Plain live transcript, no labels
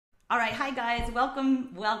All right, hi guys,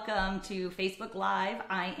 welcome to Facebook Live.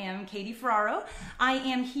 I am Katie Ferraro. I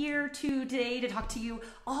am here today to talk to you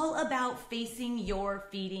all about facing your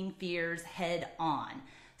feeding fears head on.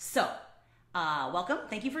 So, welcome,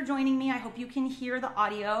 thank you for joining me. I hope you can hear the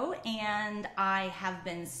audio, and I have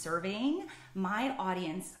been surveying my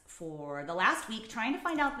audience for the last week, trying to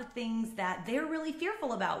find out the things that they're really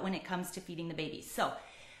fearful about when it comes to feeding the babies. So,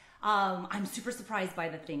 I'm super surprised by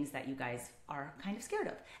the things that you guys are kind of scared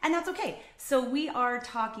of, and that's okay. So we are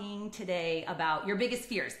talking today about your biggest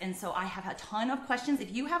fears, and so I have a ton of questions.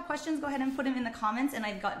 If you have questions, go ahead and put them in the comments, and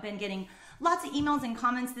I've been getting lots of emails and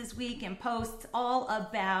comments this week and posts all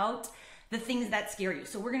about the things that scare you.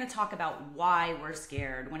 So we're going to talk about why we're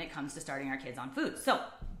scared when it comes to starting our kids on food. So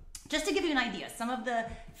just to give you an idea, some of the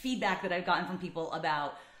feedback that I've gotten from people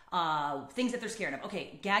about things that they're scared of.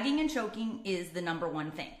 Okay, gagging and choking is the number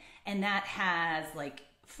one thing. And that has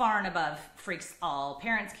far and above freaks all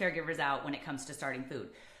parents, caregivers out when it comes to starting food.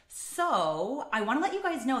 So I want to let you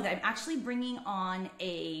guys know that I'm actually bringing on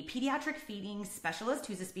a pediatric feeding specialist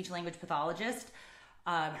who's a speech language pathologist.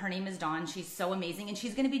 Her name is Dawn. She's so amazing. And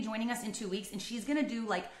she's going to be joining us in 2 weeks. And she's going to do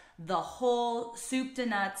the whole soup to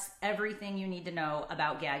nuts, everything you need to know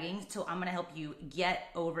about gagging. So I'm going to help you get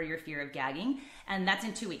over your fear of gagging. And that's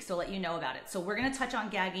in 2 weeks. So I'll let you know about it. So we're going to touch on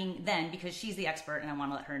gagging then because she's the expert and I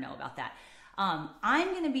want to let her know about that.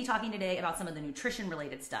 I'm going to be talking today about some of the nutrition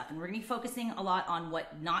related stuff. And we're going to be focusing a lot on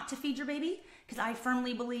what not to feed your baby. Because I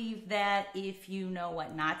firmly believe that if you know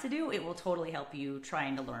what not to do, it will totally help you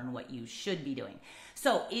trying to learn what you should be doing.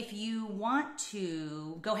 So if you want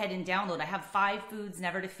to go ahead and download, I have 5 foods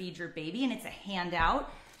never to feed your baby, and it's a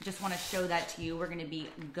handout. Just want to show that to you. We're going to be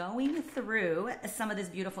going through some of this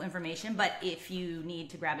beautiful information, but if you need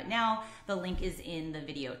to grab it now, the link is in the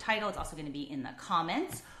video title. It's also going to be in the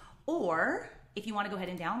comments. Or if you want to go ahead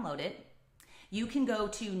and download it, you can go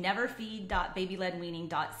to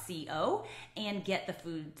neverfeed.babyledweaning.co and get the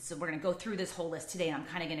food. So we're going to go through this whole list today, and I'm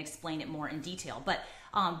kind of going to explain it more in detail. But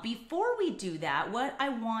before we do that, what I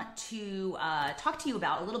want to talk to you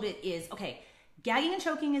about a little bit is, okay, gagging and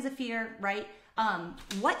choking is a fear, right?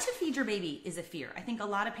 What to feed your baby is a fear. I think a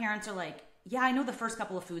lot of parents are like, yeah, I know the first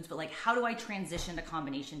couple of foods, but how do I transition to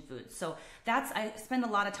combination foods? So I spend a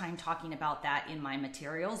lot of time talking about that in my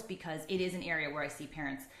materials because it is an area where I see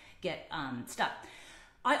parents get stuck.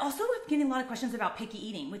 I also have getting a lot of questions about picky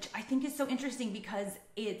eating, which I think is so interesting because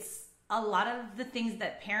it's a lot of the things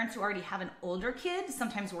that parents who already have an older kid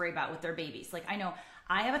sometimes worry about with their babies. I know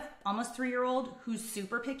I have an almost 3-year-old who's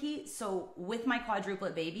super picky. So with my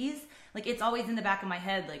quadruplet babies, it's always in the back of my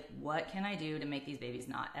head, what can I do to make these babies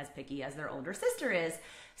not as picky as their older sister is?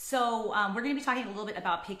 So we're going to be talking a little bit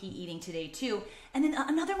about picky eating today too. And then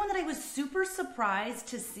another one that I was super surprised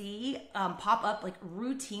to see pop up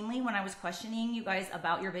routinely when I was questioning you guys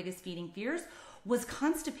about your biggest feeding fears was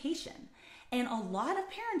constipation. And a lot of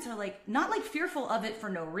parents are not fearful of it for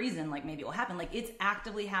no reason, maybe it will happen. It's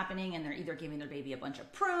actively happening and they're either giving their baby a bunch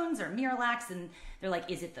of prunes or Miralax and they're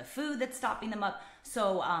is it the food that's stopping them up?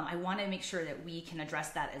 So I want to make sure that we can address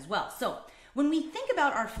that as well. So when we think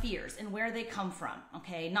about our fears and where they come from,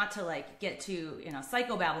 okay, not to get to,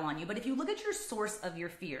 psychobabble on you, but if you look at your source of your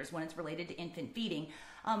fears when it's related to infant feeding,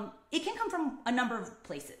 it can come from a number of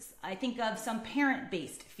places. I think of some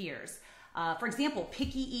parent-based fears. For example,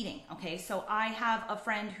 picky eating. Okay, so I have a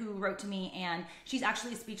friend who wrote to me and she's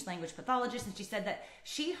actually a speech language pathologist, and she said that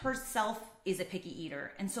she herself is a picky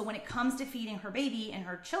eater. And so when it comes to feeding her baby and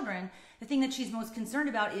her children, the thing that she's most concerned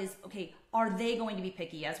about is, okay, are they going to be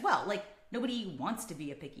picky as well? Nobody wants to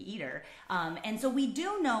be a picky eater. And so we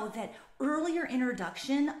do know that earlier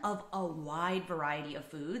introduction of a wide variety of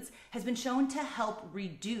foods has been shown to help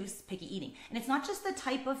reduce picky eating. And it's not just the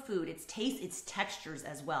type of food, it's taste, it's textures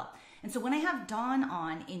as well. And so when I have Dawn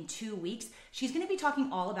on in 2 weeks, she's going to be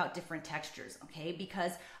talking all about different textures, okay?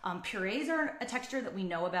 Because purees are a texture that we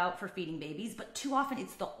know about for feeding babies, but too often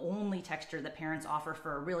it's the only texture that parents offer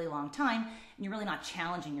for a really long time, and you're really not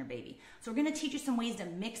challenging your baby. So we're going to teach you some ways to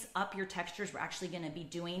mix up your textures. We're actually going to be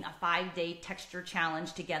doing a 5-day texture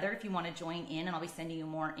challenge together if you want to join in, and I'll be sending you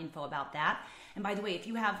more info about that. And by the way, if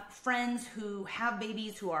you have friends who have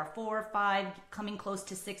babies who are 4, 5, coming close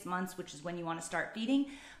to 6 months, which is when you want to start feeding,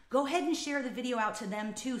 go ahead and share the video out to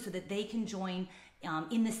them too so that they can join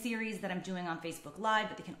in the series that I'm doing on Facebook Live,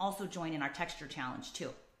 but they can also join in our texture challenge too.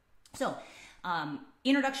 So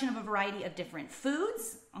introduction of a variety of different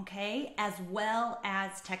foods, okay, as well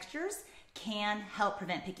as textures can help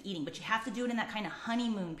prevent picky eating, but you have to do it in that kind of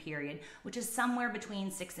honeymoon period, which is somewhere between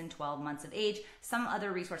 6 and 12 months of age. Some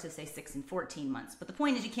other resources say 6 and 14 months, but the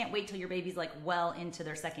point is you can't wait till your baby's well into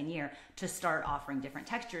their 2nd year to start offering different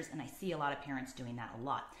textures, and I see a lot of parents doing that a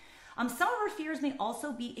lot. Some of our fears may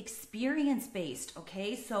also be experience-based,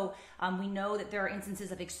 okay? So we know that there are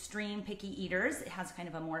instances of extreme picky eaters. It has kind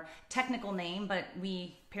of a more technical name, but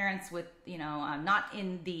we parents with, not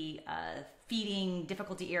in the feeding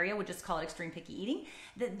difficulty area would just call it extreme picky eating,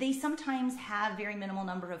 that they sometimes have very minimal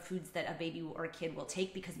number of foods that a baby or a kid will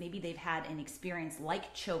take because maybe they've had an experience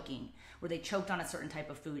like choking, where they choked on a certain type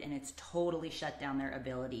of food and it's totally shut down their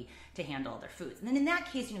ability to handle other foods. And then in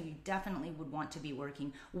that case, you definitely would want to be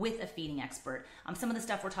working with a feeding expert. Some of the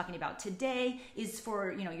stuff we're talking about today is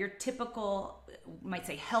for, your typical, might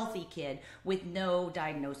say healthy kid with no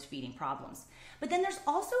diagnosed feeding problems. But then there's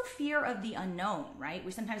also fear of the unknown, right?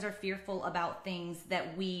 We sometimes are fearful about things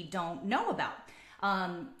that we don't know about.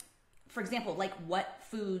 For example, like what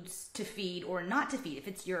foods to feed or not to feed. If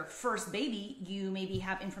it's your first baby, you maybe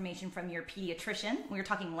have information from your pediatrician. We were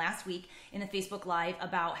talking last week in the Facebook Live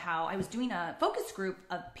about how I was doing a focus group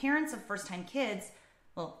of parents of first-time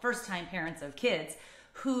parents of kids,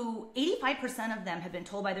 who 85% of them have been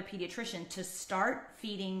told by their pediatrician to start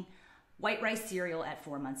feeding white rice cereal at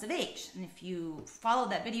 4 months of age. And if you follow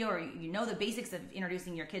that video or you know the basics of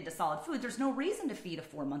introducing your kid to solid food, there's no reason to feed a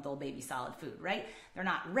 4-month-old baby solid food, right? They're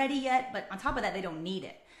not ready yet, but on top of that, they don't need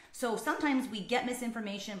it. So sometimes we get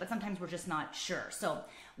misinformation, but sometimes we're just not sure. So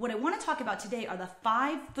what I want to talk about today are the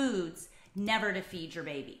 5 foods never to feed your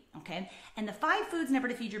baby, okay? And the 5 foods never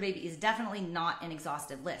to feed your baby is definitely not an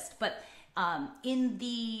exhaustive list, but in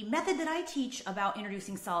the method that I teach about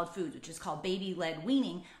introducing solid foods, which is called baby-led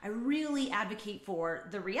weaning, I really advocate for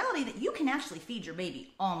the reality that you can actually feed your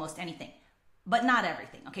baby almost anything, but not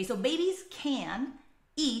everything. Okay, so babies can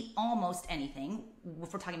eat almost anything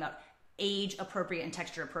if we're talking about age-appropriate and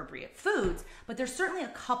texture-appropriate foods, but there's certainly a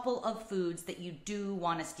couple of foods that you do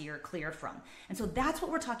want to steer clear from. And so that's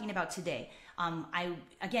what we're talking about today.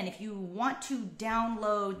 Again, if you want to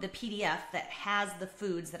download the PDF that has the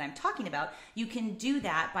foods that I'm talking about, you can do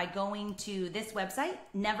that by going to this website,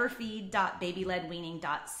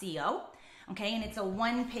 neverfeed.babyledweaning.co. Okay, and it's a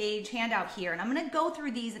 1-page handout here, and I'm going to go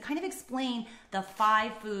through these and kind of explain the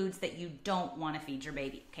 5 foods that you don't want to feed your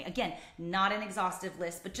baby. Okay, again, not an exhaustive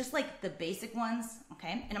list, but just like the basic ones.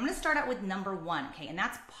 Okay, and I'm going to start out with number 1. Okay, and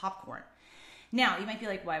that's popcorn. Now, you might be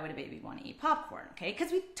like, why would a baby want to eat popcorn? Okay,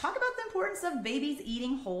 because we talk about the importance of babies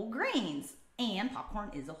eating whole grains. And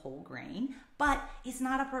popcorn is a whole grain, but it's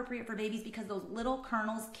not appropriate for babies because those little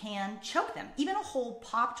kernels can choke them. Even a whole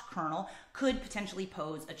popped kernel could potentially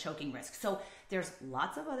pose a choking risk. So there's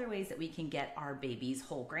lots of other ways that we can get our babies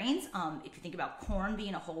whole grains. If you think about corn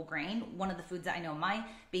being a whole grain, one of the foods that I know my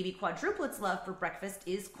baby quadruplets love for breakfast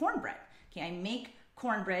is cornbread. Okay, I make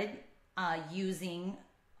cornbread using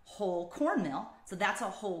whole cornmeal, so that's a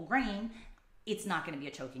whole grain. It's not going to be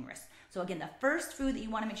a choking risk. So again, the first food that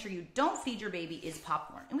you want to make sure you don't feed your baby is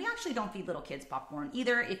popcorn. And we actually don't feed little kids popcorn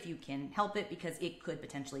either if you can help it, because it could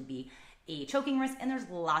potentially be a choking risk, and there's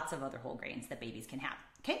lots of other whole grains that babies can have.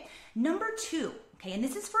 Okay, number 2, okay, and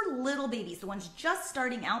this is for little babies, the ones just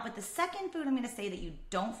starting out, but the second food I'm going to say that you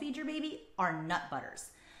don't feed your baby are nut butters.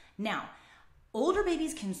 Now, older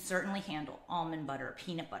babies can certainly handle almond butter,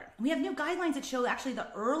 peanut butter. We have new guidelines that show actually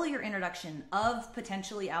the earlier introduction of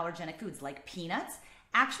potentially allergenic foods like peanuts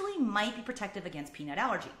actually might be protective against peanut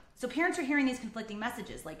allergy. So parents are hearing these conflicting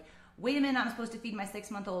messages like, wait a minute, I'm supposed to feed my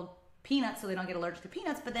 6-month-old peanuts so they don't get allergic to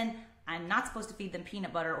peanuts, but then I'm not supposed to feed them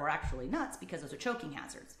peanut butter or actually nuts because those are choking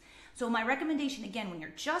hazards. So my recommendation, again, when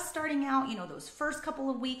you're just starting out, those first couple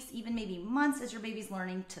of weeks, even maybe months as your baby's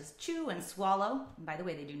learning to chew and swallow, and by the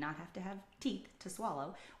way, they do not have to have teeth to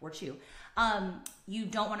swallow or chew, you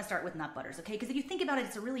don't want to start with nut butters, okay? Because if you think about it,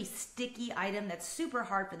 it's a really sticky item that's super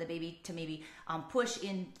hard for the baby to maybe push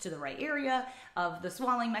into the right area of the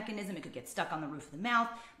swallowing mechanism. It could get stuck on the roof of the mouth.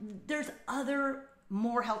 There's other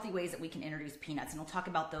more healthy ways that we can introduce peanuts, and we'll talk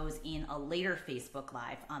about those in a later Facebook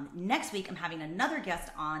Live. Next week, I'm having another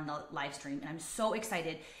guest on the live stream, and I'm so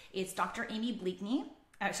excited. It's Dr. Amy Blakely.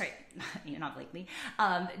 Not Blakely.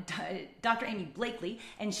 Dr. Amy Blakely,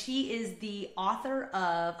 and she is the author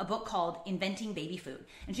of a book called Inventing Baby Food.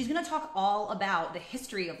 And she's going to talk all about the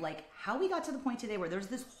history of how we got to the point today where there's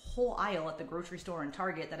this whole aisle at the grocery store and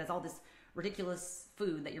Target that has all this ridiculous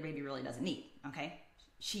food that your baby really doesn't need, okay?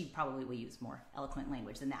 She probably will use more eloquent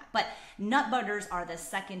language than that. But nut butters are the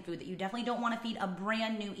second food that you definitely don't want to feed a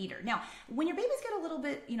brand new eater. Now, when your babies get a little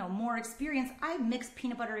bit, more experience, I mix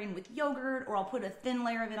peanut butter in with yogurt, or I'll put a thin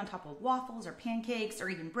layer of it on top of waffles or pancakes or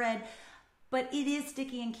even bread. But it is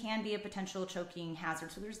sticky and can be a potential choking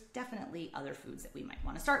hazard. So there's definitely other foods that we might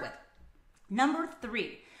want to start with. Number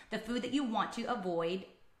 3, the food that you want to avoid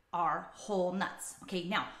are whole nuts. Okay,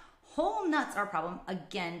 now, Whole nuts are a problem,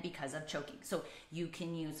 again, because of choking. So you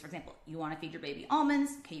can use, for example, you want to feed your baby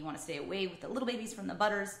almonds. Okay, you want to stay away with the little babies from the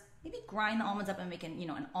butters. Maybe grind the almonds up and make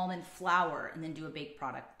an almond flour and then do a baked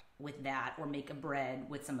product with that, or make a bread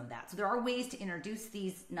with some of that. So there are ways to introduce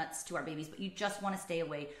these nuts to our babies, but you just want to stay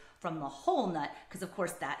away from the whole nut because, of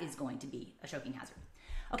course, that is going to be a choking hazard.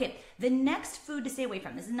 Okay, the next food to stay away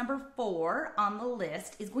from, this is number 4 on the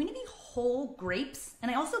list, is going to be whole grapes.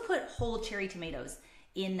 And I also put whole cherry tomatoes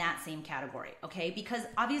in that same category, okay? Because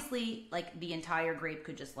obviously, like, the entire grape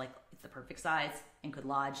could just, like, it's the perfect size and could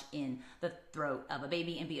lodge in the throat of a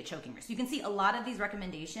baby and be a choking risk. You can see a lot of these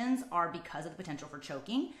recommendations are because of the potential for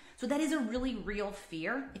choking. So that is a really real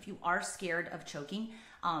fear if you are scared of choking,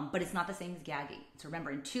 but it's not the same as gagging. So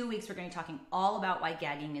remember, in 2 weeks, we're going to be talking all about why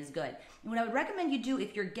gagging is good. And what I would recommend you do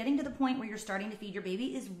if you're getting to the point where you're starting to feed your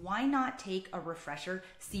baby is why not take a refresher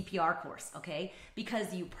CPR course, okay?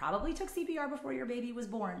 Because you probably took CPR before your baby was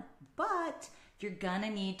born, but you're gonna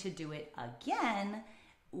need to do it again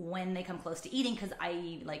when they come close to eating, because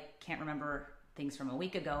I can't remember things from a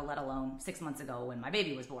week ago, let alone 6 months ago when my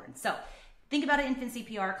baby was born. So think about an infant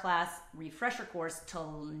CPR class, refresher course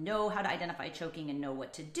to know how to identify choking and know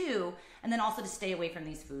what to do, and then also to stay away from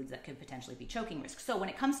these foods that could potentially be choking risks. So when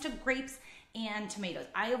it comes to grapes and tomatoes,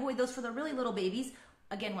 I avoid those for the really little babies.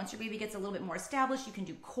 Again, once your baby gets a little bit more established, you can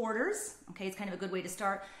do quarters, okay? It's kind of a good way to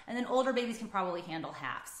start. And then older babies can probably handle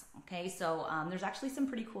halves, okay? So there's actually some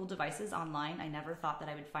pretty cool devices online. I never thought that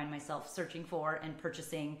I would find myself searching for and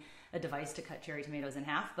purchasing a device to cut cherry tomatoes in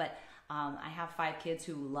half, but I have 5 kids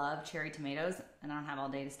who love cherry tomatoes, and I don't have all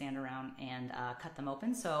day to stand around and cut them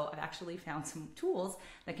open. So I've actually found some tools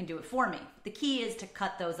that can do it for me. The key is to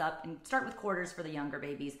cut those up and start with quarters for the younger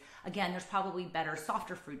babies. Again, there's probably better,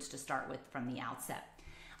 softer fruits to start with from the outset.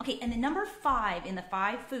 Okay, and then number 5 in the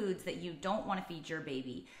 5 foods that you don't want to feed your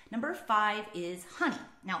baby, number 5 is honey.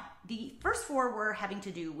 Now, the first 4 were having to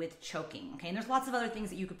do with choking, okay? And there's lots of other things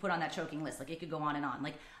that you could put on that choking list. Like, it could go on and on.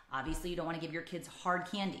 Like, obviously, you don't want to give your kids hard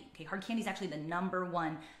candy, okay? Hard candy is actually the number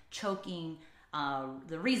 1 choking,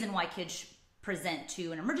 the reason why kids present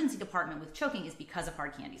to an emergency department with choking is because of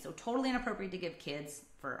hard candy. So totally inappropriate to give kids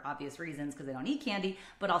for obvious reasons because they don't eat candy,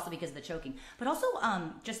 but also because of the choking. But also,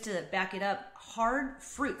 just to back it up, hard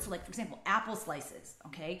fruit. So like, for example, apple slices,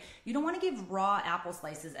 okay? You don't want to give raw apple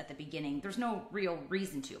slices at the beginning. There's no real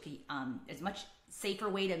reason to, okay? It's a much safer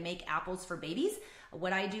way to make apples for babies.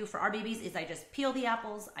 What I do for our babies is I just peel the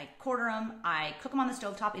apples, I quarter them, I cook them on the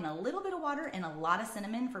stovetop in a little bit of water and a lot of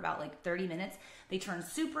cinnamon for about 30 minutes. They turn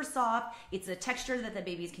super soft. It's a texture that the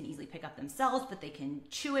babies can easily pick up themselves, but they can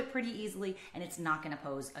chew it pretty easily, and it's not going to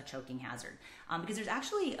pose a choking hazard. Because there's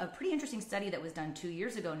actually a pretty interesting study that was done 2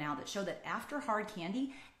 years ago now that showed that after hard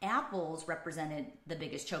candy, apples represented the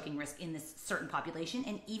biggest choking risk in this certain population,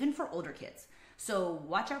 and even for older kids. So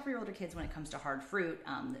watch out for your older kids when it comes to hard fruit.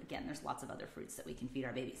 Again, there's lots of other fruits that we can feed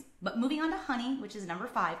our babies. But moving on to honey, which is number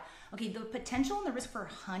 5. Okay, the potential and the risk for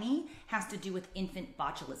honey has to do with infant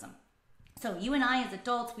botulism. So you and I as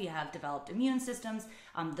adults, we have developed immune systems.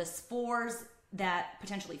 The spores that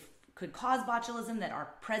potentially could cause botulism that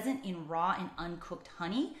are present in raw and uncooked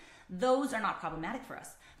honey, those are not problematic for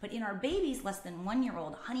us. But in our babies less than 1 year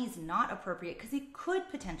old, honey is not appropriate because it could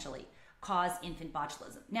potentially cause infant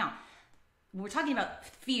botulism. Now, we're talking about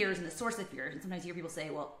fears and the source of fears, and sometimes you hear people say,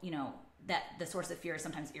 well, that the source of fear is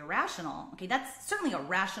sometimes irrational. Okay, that's certainly a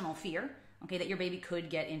rational fear, okay, that your baby could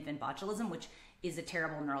get infant botulism, which is a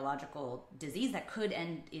terrible neurological disease that could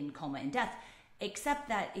end in coma and death, except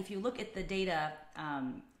that if you look at the data,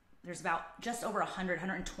 there's about just over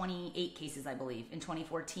 128 cases, I believe, in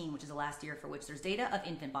 2014, which is the last year for which there's data of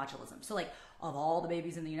infant botulism. So of all the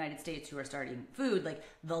babies in the United States who are starting food,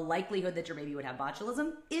 the likelihood that your baby would have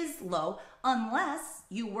botulism is low unless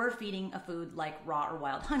you were feeding a food like raw or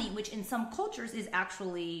wild honey, which in some cultures is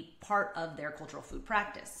actually part of their cultural food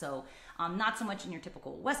practice. So not so much in your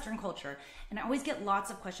typical Western culture. And I always get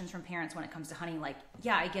lots of questions from parents when it comes to honey,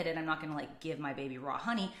 yeah, I get it. I'm not going to give my baby raw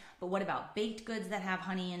honey, but what about baked goods that have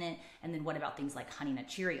honey in it? And then what about things like Honey Nut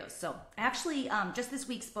Cheerios? So I actually just this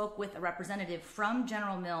week spoke with a representative from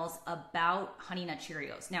General Mills about Honey Nut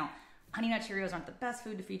Cheerios. Now, Honey Nut Cheerios aren't the best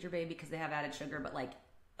food to feed your baby because they have added sugar, but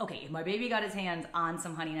okay, if my baby got his hands on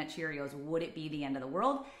some Honey Nut Cheerios, would it be the end of the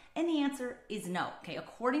world? And the answer is no. Okay,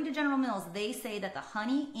 according to General Mills, they say that the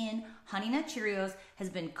honey in Honey Nut Cheerios has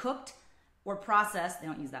been cooked or processed, they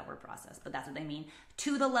don't use that word process, but that's what they mean,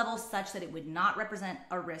 to the level such that it would not represent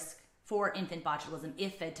a risk for infant botulism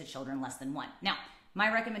if fed to children less than 1. Now,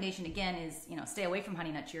 my recommendation again is, stay away from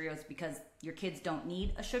Honey Nut Cheerios because your kids don't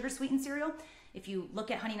need a sugar-sweetened cereal. If you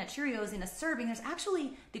look at Honey Nut Cheerios in a serving, there's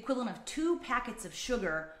actually the equivalent of 2 packets of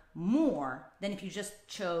sugar more than if you just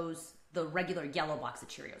chose the regular yellow box of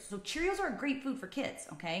Cheerios. So Cheerios are a great food for kids,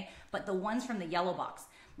 okay? But the ones from the yellow box,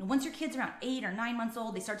 once your kid's around 8 or 9 months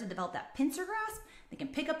old, they start to develop that pincer grasp. They can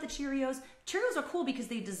pick up the Cheerios. Cheerios are cool because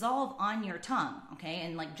they dissolve on your tongue, okay?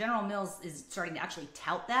 And like General Mills is starting to actually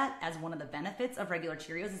tout that as one of the benefits of regular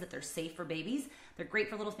Cheerios is that they're safe for babies. They're great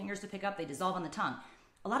for little fingers to pick up. They dissolve on the tongue.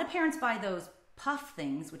 A lot of parents buy those puff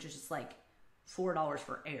things, which is just like $4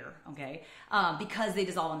 for air, okay? Because they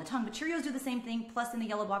dissolve on the tongue. But Cheerios do the same thing. Plus in the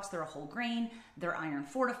yellow box, they're a whole grain. They're iron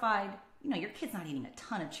fortified. You know, your kid's not eating a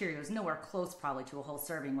ton of Cheerios, nowhere close probably to a whole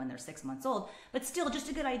serving when they're 6 months old, but still just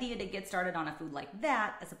a good idea to get started on a food like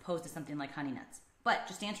that as opposed to something like Honey Nuts. But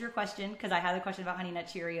just to answer your question, because I had a question about Honey Nut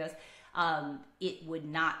Cheerios, it would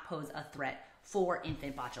not pose a threat for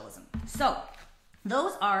infant botulism. So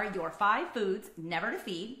those are your 5 foods never to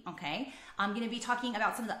feed, okay? I'm gonna be talking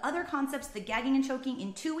about some of the other concepts, the gagging and choking,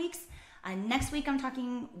 in 2 weeks. Next week, I'm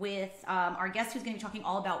talking with our guest who's going to be talking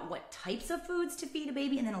all about what types of foods to feed a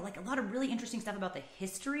baby, and then like a lot of really interesting stuff about the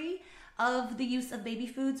history of the use of baby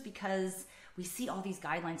foods, because we see all these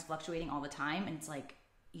guidelines fluctuating all the time, and it's like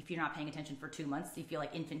if you're not paying attention for 2 months, you feel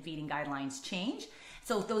like infant feeding guidelines change.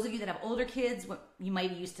 So those of you that have older kids, you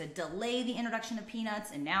might be used to delay the introduction of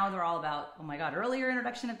peanuts, and now they're all about, oh my God, earlier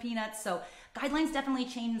introduction of peanuts. So guidelines definitely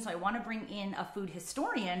change, and so I want to bring in a food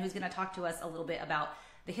historian who's going to talk to us a little bit about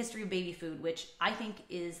the history of baby food, which I think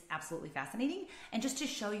is absolutely fascinating. And just to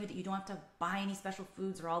show you that you don't have to buy any special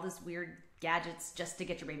foods or all this weird gadgets just to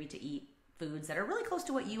get your baby to eat foods that are really close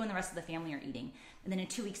to what you and the rest of the family are eating. And then in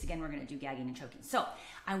 2 weeks, again, we're going to do gagging and choking. So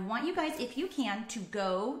I want you guys, if you can, to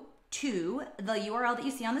go to the URL that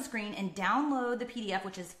you see on the screen and download the PDF,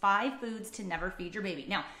 which is 5 foods to never feed your baby.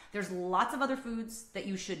 Now, there's lots of other foods that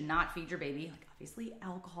you should not feed your baby, like obviously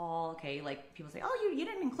alcohol, okay? Like people say, oh, you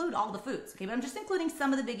didn't include all the foods, okay? But I'm just including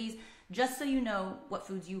some of the biggies just so you know what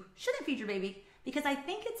foods you shouldn't feed your baby, because I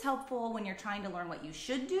think it's helpful when you're trying to learn what you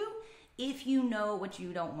should do if you know what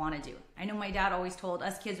you don't want to do. I know my dad always told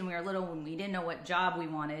us kids when we were little, when we didn't know what job we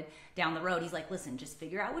wanted down the road, he's like, listen, just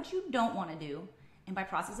figure out what you don't want to do, and by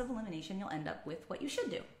process of elimination, you'll end up with what you should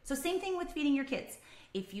do. So same thing with feeding your kids.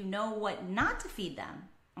 If you know what not to feed them,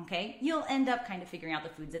 okay, you'll end up kind of figuring out the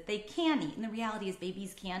foods that they can eat. And the reality is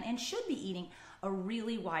babies can and should be eating a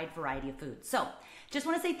really wide variety of foods. So just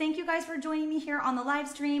want to say thank you guys for joining me here on the live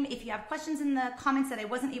stream. If you have questions in the comments that I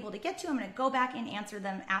wasn't able to get to, I'm going to go back and answer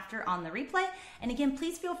them after on the replay. And again,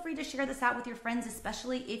 please feel free to share this out with your friends,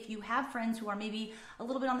 especially if you have friends who are maybe a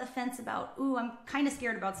little bit on the fence about, ooh, I'm kind of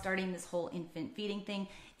scared about starting this whole infant feeding thing.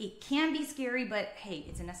 It can be scary, but hey,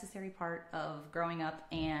 it's a necessary part of growing up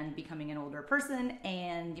and becoming an older person,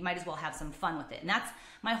 and you might as well have some fun with it. And that's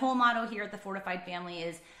my whole motto here at the Fortified family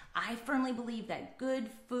is I firmly believe that good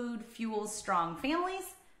food fuels strong families,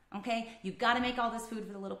 okay? You got to make all this food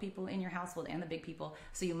for the little people in your household and the big people,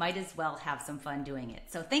 so you might as well have some fun doing it.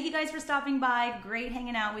 So thank you guys for stopping by. Great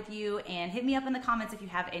hanging out with you, and hit me up in the comments if you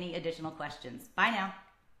have any additional questions. Bye now.